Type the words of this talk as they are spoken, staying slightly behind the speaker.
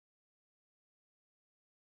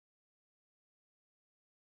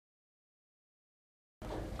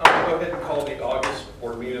go ahead and call the August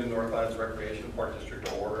board meeting of the North Highlands Recreation Park District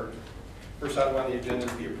to order. First item on the agenda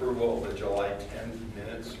is the approval of the July 10th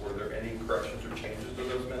minutes. Were there any corrections or changes to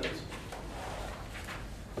those minutes?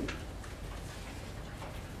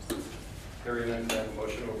 Hearing none, can I have a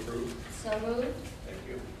motion to approve? So moved. Thank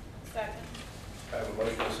you. Second. I have a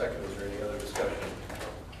motion and a second. Is there any other discussion?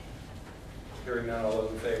 Hearing none, all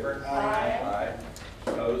those in favor? Aye. Aye.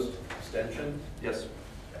 Opposed? Abstention? Yes.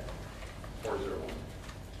 4-0.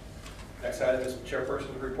 Next item is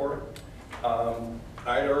chairperson's report.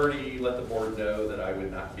 I'd already let the board know that I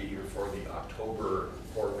would not be here for the October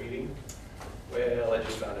board meeting. Well, I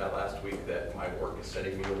just found out last week that my work is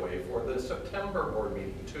setting me away for the September board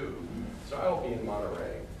meeting too. So I will be in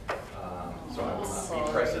Monterey. So I will not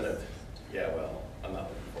be present at, yeah, well, I'm not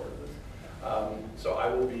looking forward to this. So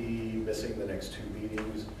I will be missing the next two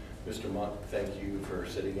meetings. Mr. Monk, thank you for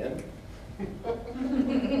sitting in.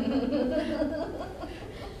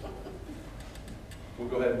 We'll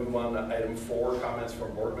go ahead and move on to item 4, comments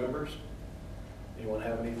from board members. Anyone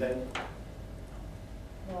have anything?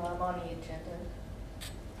 No, I'm on the agenda.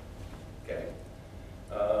 Okay.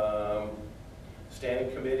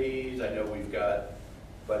 Standing committees, I know we've got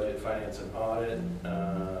budget, finance, and audit,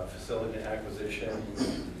 facility and acquisition.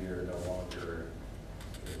 You're no longer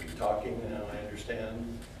going to be talking now, I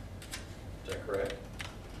understand. Is that correct?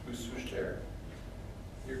 Who's chair?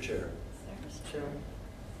 Your chair. Chair.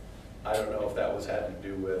 I don't know if that had to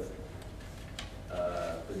do with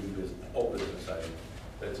the new business, old business item.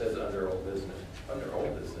 But it says under old business. Under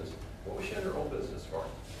old business? What was she under old business for?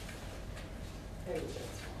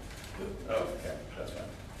 Oh, okay, that's fine.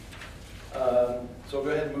 So we'll go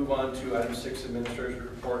ahead and move on to item 6, administrator's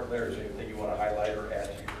report. Larry, is there anything you want to highlight or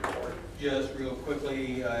add to your report? Just real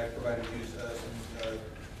quickly, I provided you some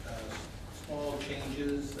small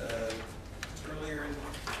changes earlier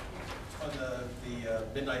on the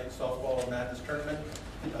midnight softball madness tournament.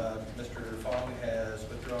 Mr. Fong has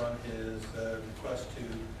withdrawn his request to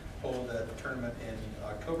hold that tournament in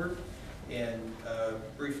October. And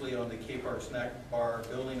briefly on the K Park Snack Bar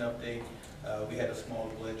building update, we had a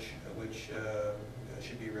small glitch which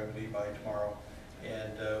should be remedied by tomorrow.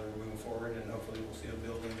 And we're moving forward, and hopefully we'll see a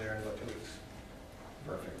building there in about 2 weeks.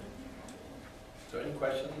 Perfect. So any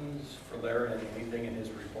questions for Larry and anything in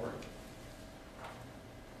his report?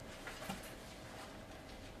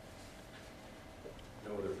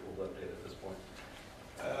 No other pool update at this point.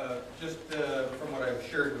 Just from what I've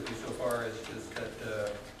shared with you so far is that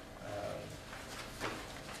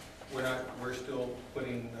we're still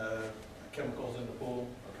putting chemicals in the pool.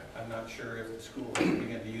 Okay. I'm not sure if the school will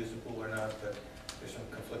begin to use the pool or not, but there's some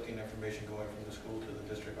conflicting information going from the school to the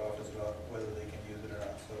district office about whether they can use it or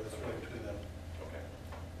not. So it's really between them. Okay.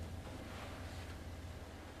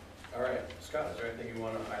 All right, Scott, is there anything you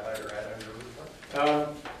want to highlight or add on your report?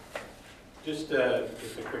 Just a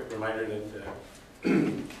quick reminder that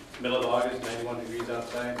middle of August, 91 degrees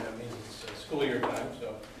outside. That means it's school year time.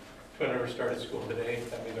 So Twin River started school today.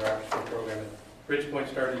 That means our after-school program at Bridgepoint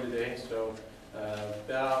started today. So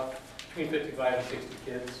about between 55 and 60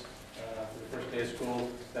 kids for the first day of school.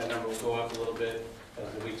 That number will go up a little bit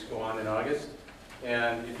as the weeks go on in August.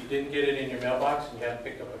 And if you didn't get it in your mailbox and you hadn't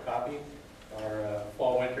picked up a copy, our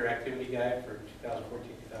fall-winter activity guide for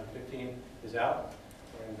 2014-2015 is out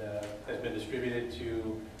and has been distributed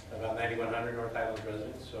to about 9,100 North Highlands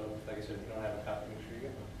residents. So, like I said, if you don't have a copy, make sure you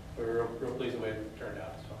get one. We're real pleased with the way it turned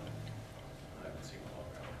out. So, I haven't seen one all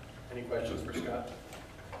around. Any questions for Scott?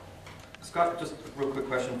 Scott, just a real quick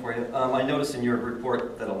question for you. I noticed in your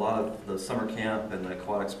report that a lot of the summer camp and the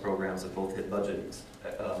aquatics programs have both hit budget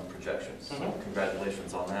projections. So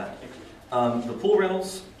congratulations on that. The pool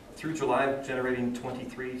rentals through July generating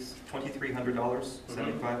 $2,300,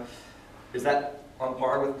 75. Is that on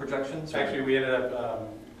par with projections? actually, we ended up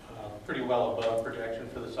pretty well above projection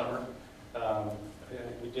for the summer.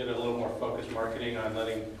 We did a little more focused marketing on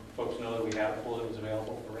letting folks know that we had a pool that was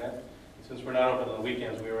available for rent. Since we're not open on the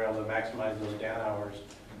weekends, we were able to maximize those down hours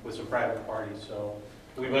with some private parties. So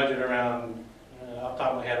we budgeted around, off the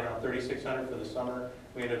top of my head, around $3,600 for the summer.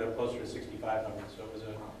 We ended up closer to $6,500, so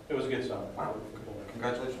it was a good summer. Wow.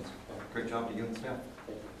 Congratulations. Great job to you and the staff.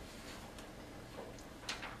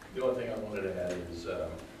 The only thing I wanted to add is,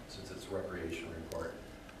 since it's a recreation report,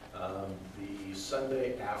 the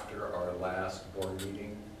Sunday after our last board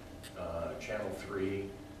meeting, Channel 3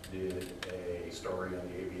 did a story on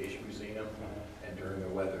the Aviation Museum, and during the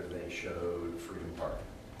weather they showed Freedom Park.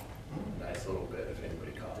 Nice little bit, if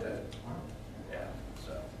anybody caught that. Yeah,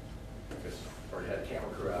 so, because already had a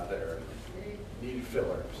camera crew out there, and needed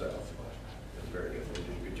filler, so it was very good. They did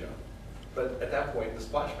a good job. But at that point, the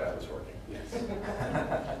splash pad was working. Yes.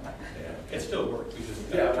 Yeah. It still works, we just.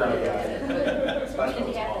 Yeah, turn it yeah. on. Splash pad We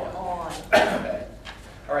was had it on. on. Okay.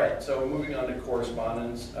 All right, so moving on to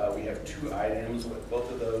correspondence, we have 2 items, but both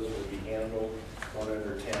of those will be handled. One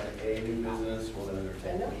under 10A, new business, one under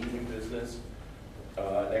 10B, new business.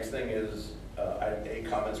 Next thing is item A,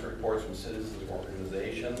 comments and reports from citizens and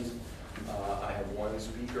organizations. I have one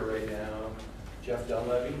speaker right now, Jeff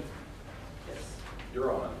Dunleavy. Yes.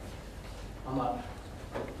 You're on. I'm up.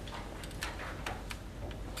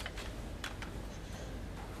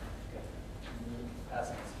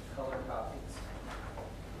 Passing some color copies.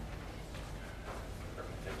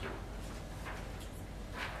 Thank you.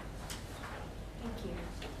 Thank you.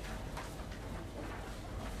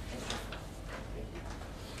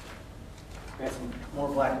 We have some more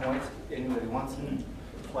black and whites, if anybody wants them,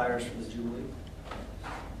 flyers for this Jubilee.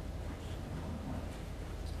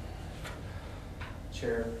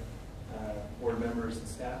 Chair, board members and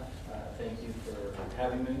staff, thank you for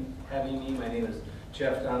having me. My name is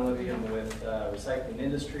Jeff Donlevy. I'm with Recycling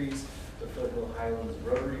Industries, the Foothill Highlands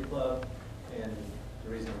Rotary Club, and the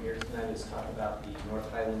reason I'm here tonight is to talk about the North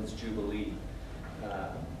Highlands Jubilee.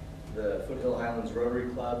 The Foothill Highlands Rotary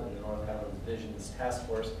Club and the North Highlands Visions Task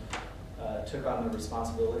Force took on the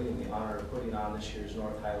responsibility and the honor of putting on this year's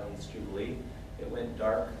North Highlands Jubilee. It went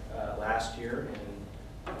dark last year, and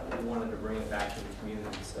we wanted to bring it back to the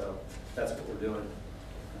community, so that's what we're doing.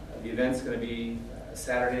 The event's going to be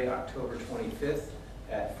Saturday, October 25th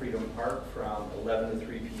at Freedom Park from 11 to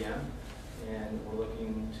 3 p.m. And we're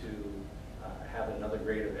looking to have another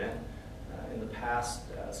great event. In the past,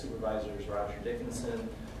 Supervisors Roger Dickinson,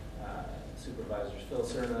 Supervisors Phil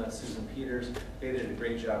Cerna, Susan Peters, they did a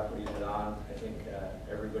great job putting it on. I think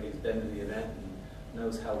everybody's been to the event and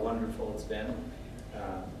knows how wonderful it's been.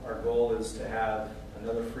 Our goal is to have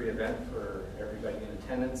another free event for everybody in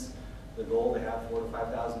attendance. The goal to have 4,000 to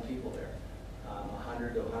 5,000 people there.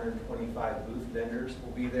 100 to 125 booth vendors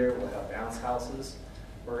will be there. We'll have bounce houses.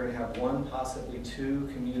 We're going to have 1, possibly 2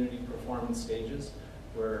 community performance stages.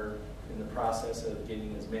 We're in the process of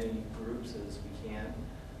getting as many groups as we can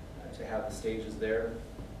to have the stages there.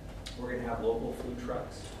 We're going to have local food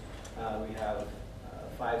trucks. We have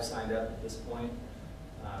 5 signed up at this point.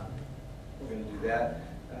 We're going to do that.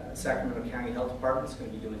 Sacramento County Health Department is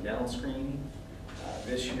going to be doing dental screening.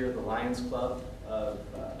 This year, the Lions Club of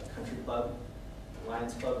Country Club, the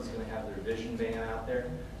Lions Club is going to have their vision van out there,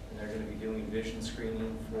 and they're going to be doing vision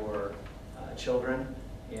screening for children,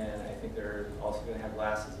 and I think they're also going to have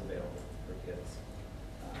glasses available for kids.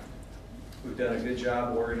 We've done a good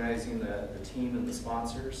job organizing the team and the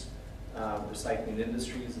sponsors. Recycling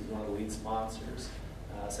Industries is one of the lead sponsors.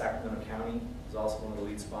 Sacramento County is also one of the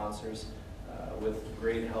lead sponsors, with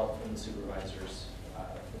great help from the supervisors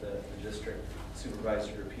for the district.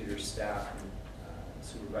 Supervisor Peter's staff and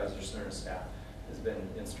Supervisor Cerna's staff has been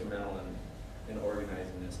instrumental in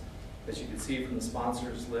organizing this. As you can see from the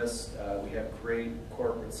sponsors list, we have great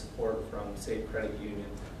corporate support from Safe Credit Union,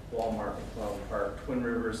 Walmart, McClellan Park. Twin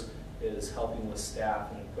Rivers is helping with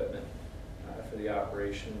staff and equipment for the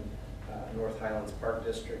operation. North Highlands Park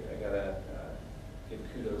District, I gotta give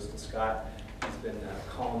kudos to Scott. He's been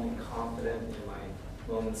calm and confident in my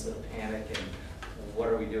moments of panic and what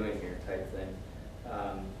are we doing here type thing.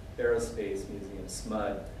 Aerospace Museum,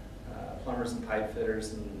 SMUD, plumbers and pipe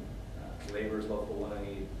fitters and laborers, Local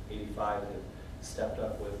 185 have stepped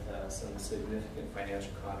up with some significant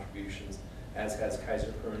financial contributions, as has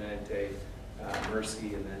Kaiser Permanente,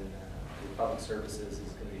 Mercy, and then Public Services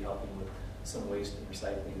is going to be helping with some waste and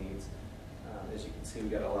recycling needs. As you can see,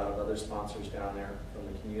 we've got a lot of other sponsors down there from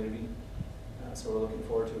the community. So we're looking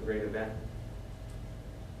forward to a great event.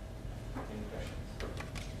 Any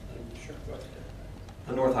questions? Sure, go ahead.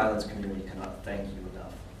 The North Highlands community cannot thank you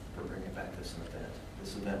enough for bringing back this event.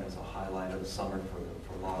 This event was a highlight of the summer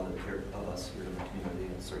for a lot of us here in the community,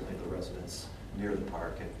 and certainly the residents near the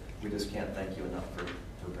park. And we just can't thank you enough for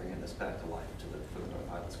bringing this back to life for the North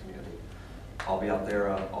Highlands community. I'll be out there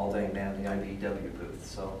all day manning the IBEW booth,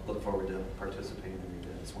 so look forward to participating in the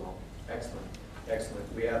event as well. Excellent,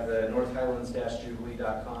 excellent. We have the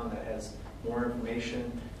northhighlands-jubilee.com that has more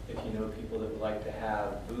information. If you know people that would like to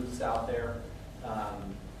have booths out there,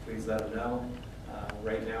 please let them know.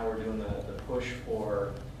 Right now we're doing the push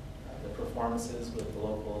for the performances with the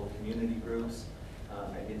local community groups.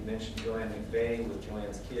 I did mention Joanne McVeigh with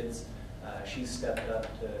Joanne's Kids. She stepped up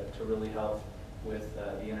to really help with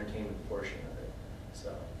the entertainment portion of it.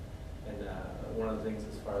 So, and one of the things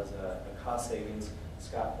as far as a cost savings,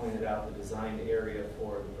 Scott pointed out the designed area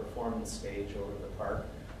for the performance stage over the park.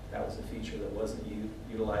 That was a feature that wasn't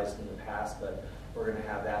utilized in the past, but we're going to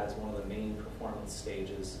have that as one of the main performance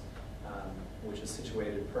stages which is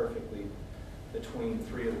situated perfectly between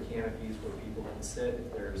 3 of the canopies where people can sit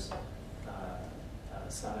if there's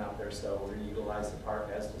sun out there. So we're going to utilize the park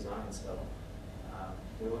as designed. So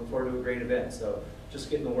we look forward to a great event. So just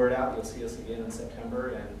getting the word out. You'll see us again in September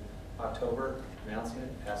and October, announcing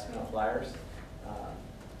it, passing out flyers.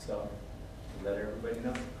 So let everybody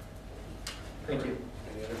know. Thank you.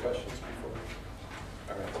 Any other questions before?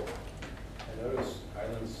 All right. I noticed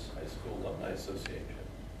Highlands High School Alumni Association.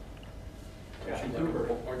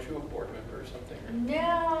 Aren't you a board member or something? No,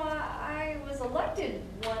 I was elected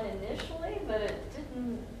one initially, but it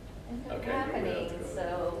didn't end up Okay, you don't have happening, to go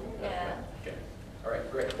so, there. yeah. Okay. All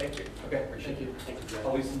right, great, thank you. Okay, Appreciate thank you. Thank you, Jen.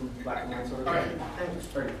 Always some black and white sort of. All right, thanks.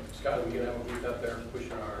 Scott, are we gonna have a booth up there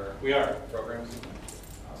pushing our We are. programs?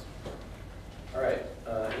 Awesome. All right,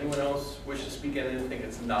 anyone else wish to speak on anything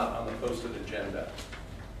that's not on the posted agenda?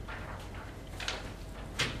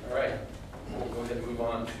 All right, we'll go ahead and move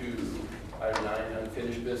on to item 9,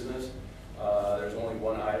 unfinished business. There's only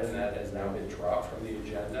one item that has now been dropped from the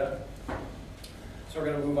agenda. So we're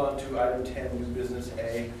going to move on to item 10, new business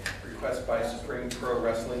A, request by Supreme Pro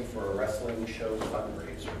Wrestling for a wrestling show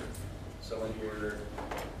fundraiser. Someone here.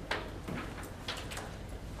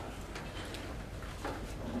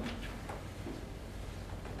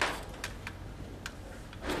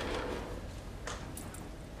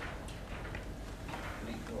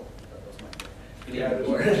 Yeah,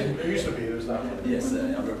 there used to be, there's not one. Yes, I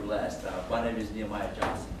remember last. My name is Nehemiah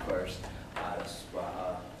Johnson first. This is my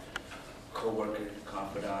co-worker,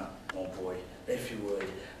 confidant, homeboy, if you would.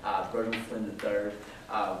 Brother Flynn III.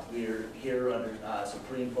 We're here under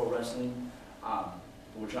Supreme Pro Wrestling.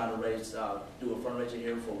 We're trying to raise, do a fundraiser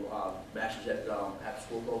here for Masters at After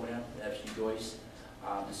School Program, FC Joyce.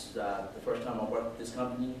 This is the first time I work with this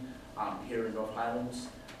company here in North Highlands.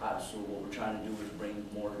 So what we're trying to do is bring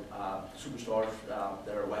more superstars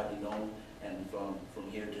that are widely known, and from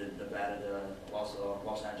here to Nevada to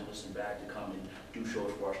Los Angeles and back to come and do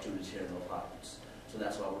shows for our students here in North Highlands. So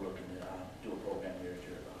that's why we're looking to do a program here at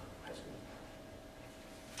your high school.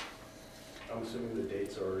 I'm assuming the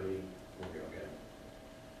date's already, okay.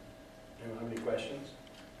 Anyone have any questions?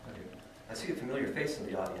 I see a familiar face in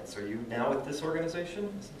the audience. Are you now with this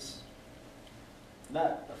organization? Is this?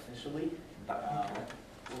 Not officially. Okay.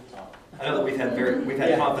 We'll talk. I know that we've had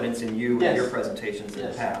Yeah. confidence in you and Yes. your presentations in the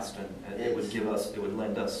Yes. past, and it would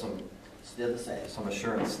lend us Still the same. some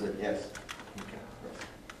assurance that. Yes. Okay.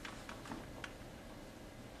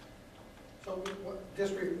 So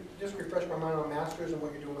just refresh my mind on Masters and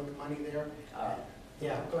what you're doing with the money there.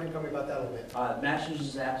 Yeah, go ahead and tell me about that a little bit. Masters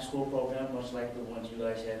is an after-school program, much like the ones you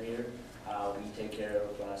guys have here. We take care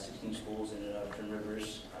of 16 schools in Twin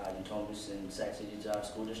Rivers, Natomas, and Sac City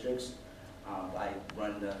school districts. I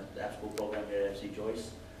run the after-school program here at FC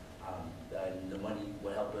Joyce. And the money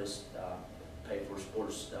will help us pay for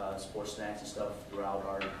sports snacks and stuff throughout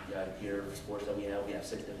our year of sports that we have. We have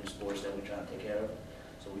 6 different sports that we try to take care of.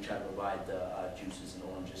 So we try to provide the juices and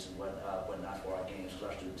oranges and whatnot for our games, because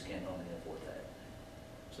our students can't normally afford that.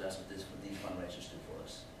 So that's what these fundraisers do for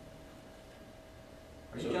us.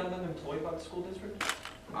 Are you gentlemen employed by the school district?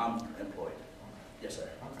 I'm employed. Yes, sir.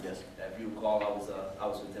 Okay. Yes. If you recall, I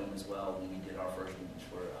was with them as well when we did our first meetings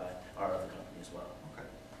for our other company as well. Okay.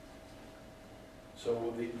 So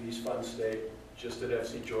will these funds stay just at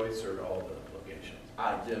FC Joyce or at all the locations?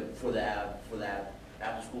 For that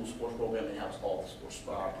after-school sports program, it helps all the sports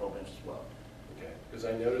programs as well. Okay, because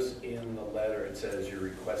I noticed in the letter it says you're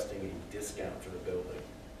requesting a discount for the building.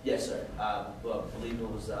 Yes, sir. But I believe it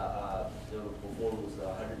was, before it was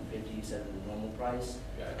 150 instead of the normal price.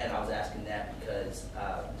 Okay. And I was asking that because,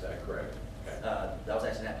 Is that correct? Okay. I was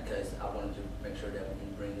asking that because I wanted to make sure that we can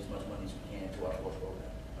bring as much money as we can to our sports program.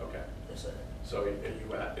 Okay. Yes, sir. So is you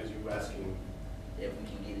asking, If we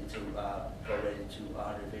can get it to, prorated to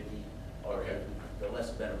 150, or Okay. the less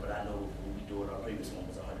the better, but I know when we do it, our previous one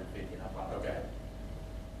was 150, and I found out Okay.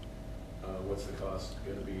 that. what's the cost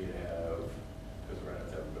going to be to have, because we're going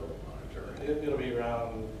to have a building monitor? It'll be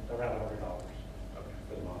around $100 Okay.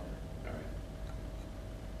 for the monitor. All right.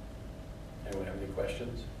 Anyone have any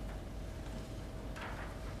questions?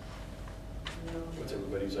 What's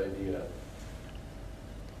everybody's idea?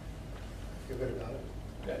 Feel good about it.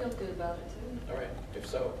 Okay. Feel good about it too. All right, if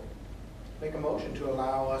so. Make a motion to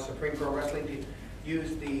allow Supreme Pro Wrestling to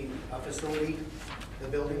use the facility, the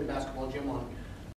building, the basketball gym on